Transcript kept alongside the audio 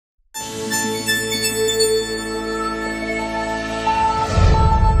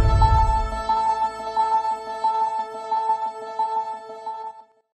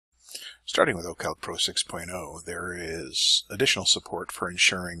starting with O-Calc Pro 6.0, there is additional support for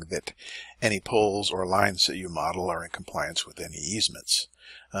ensuring that any poles or lines that you model are in compliance with any easements.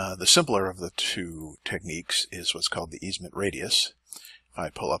 The simpler of the two techniques is what's called the easement radius. If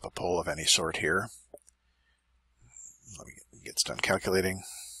I pull up a pole of any sort here, let me get done calculating,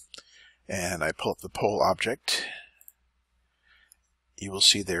 and I pull up the pole object, you will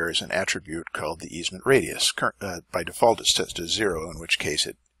see there is an attribute called the easement radius. By default it's set to 0, in which case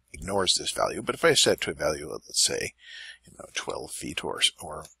it ignores this value. But if I set to a value of, let's say, 12 feet or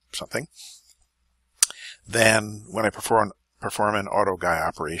something, then when I perform an auto guy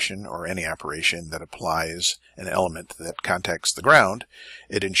operation or any operation that applies an element that contacts the ground,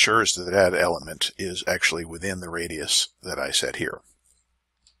 it ensures that that element is actually within the radius that I set here.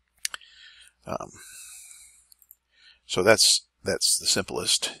 So that's the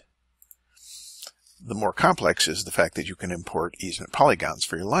simplest. The more complex is the fact that you can import easement polygons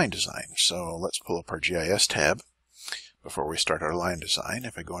for your line design. So let's pull up our GIS tab before we start our line design.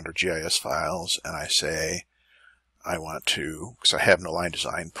 If I go under GIS files and I say I want to, because I have no line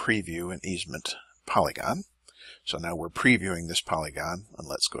design, preview an easement polygon. So now we're previewing this polygon, and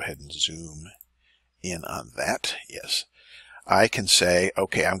let's go ahead and zoom in on that. Yes. I can say,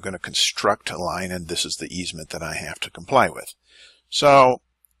 okay, I'm going to construct a line, and this is the easement that I have to comply with. So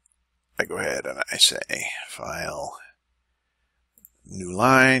I go ahead and I say, File, New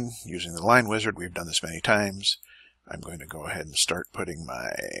Line, using the line wizard. We've done this many times. I'm going to go ahead and start putting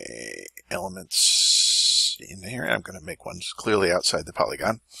my elements in here. I'm going to make one clearly outside the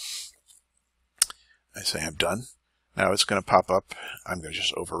polygon. I say I'm done. Now it's going to pop up. I'm going to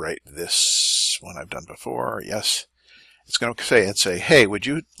just overwrite this one I've done before. Yes. It's going to say, hey, would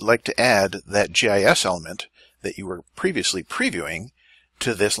you like to add that GIS element that you were previously previewing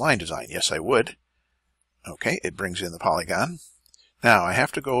to this line design? Yes, I would. Okay, it brings in the polygon. Now I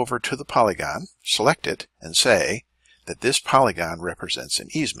have to go over to the polygon, select it, and say that this polygon represents an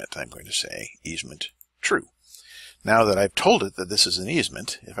easement. I'm going to say easement true. Now that I've told it that this is an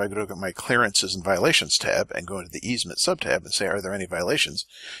easement, if I go to my clearances and violations tab and go into the easement subtab and say, are there any violations?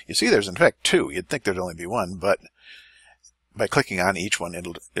 You see there's in fact 2. You'd think there'd only be 1, but by clicking on each one,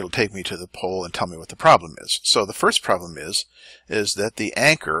 it'll take me to the pole and tell me what the problem is. So the first problem is that the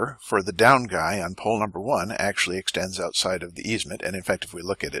anchor for the down guy on pole number 1 actually extends outside of the easement, and in fact, if we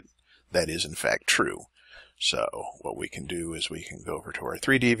look at it, that is in fact true. So what we can do is we can go over to our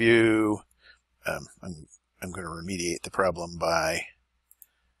 3D view. I'm going to remediate the problem by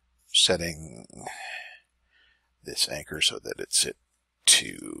setting this anchor so that it's at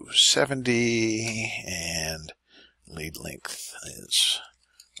 270 and lead length is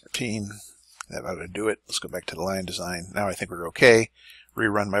 14. That ought to do it. Let's go back to the line design. Now I think we're okay.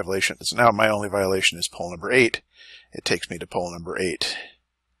 Rerun my violation. Now my only violation is pole number 8. It takes me to pole number 8.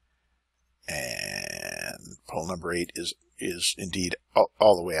 And pole number 8 is indeed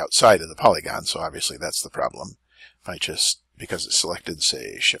all the way outside of the polygon, so obviously that's the problem. If I just, because it's selected,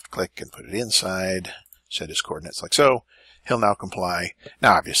 say shift click and put it inside, set his coordinates like so, he'll now comply.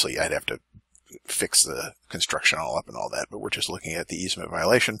 Now obviously I'd have to fix the construction all up and all that, but we're just looking at the easement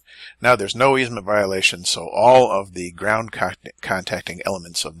violation. Now there's no easement violation, so all of the ground contacting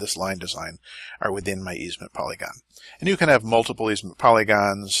elements of this line design are within my easement polygon. And you can have multiple easement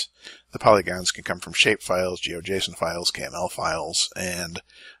polygons. The polygons can come from shape files, GeoJSON files, KML files, and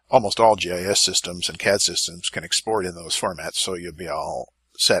almost all GIS systems and CAD systems can export in those formats, so you'll be all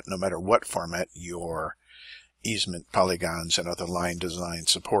set no matter what format your easement polygons and other line design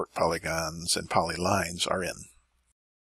support polygons and polylines are in.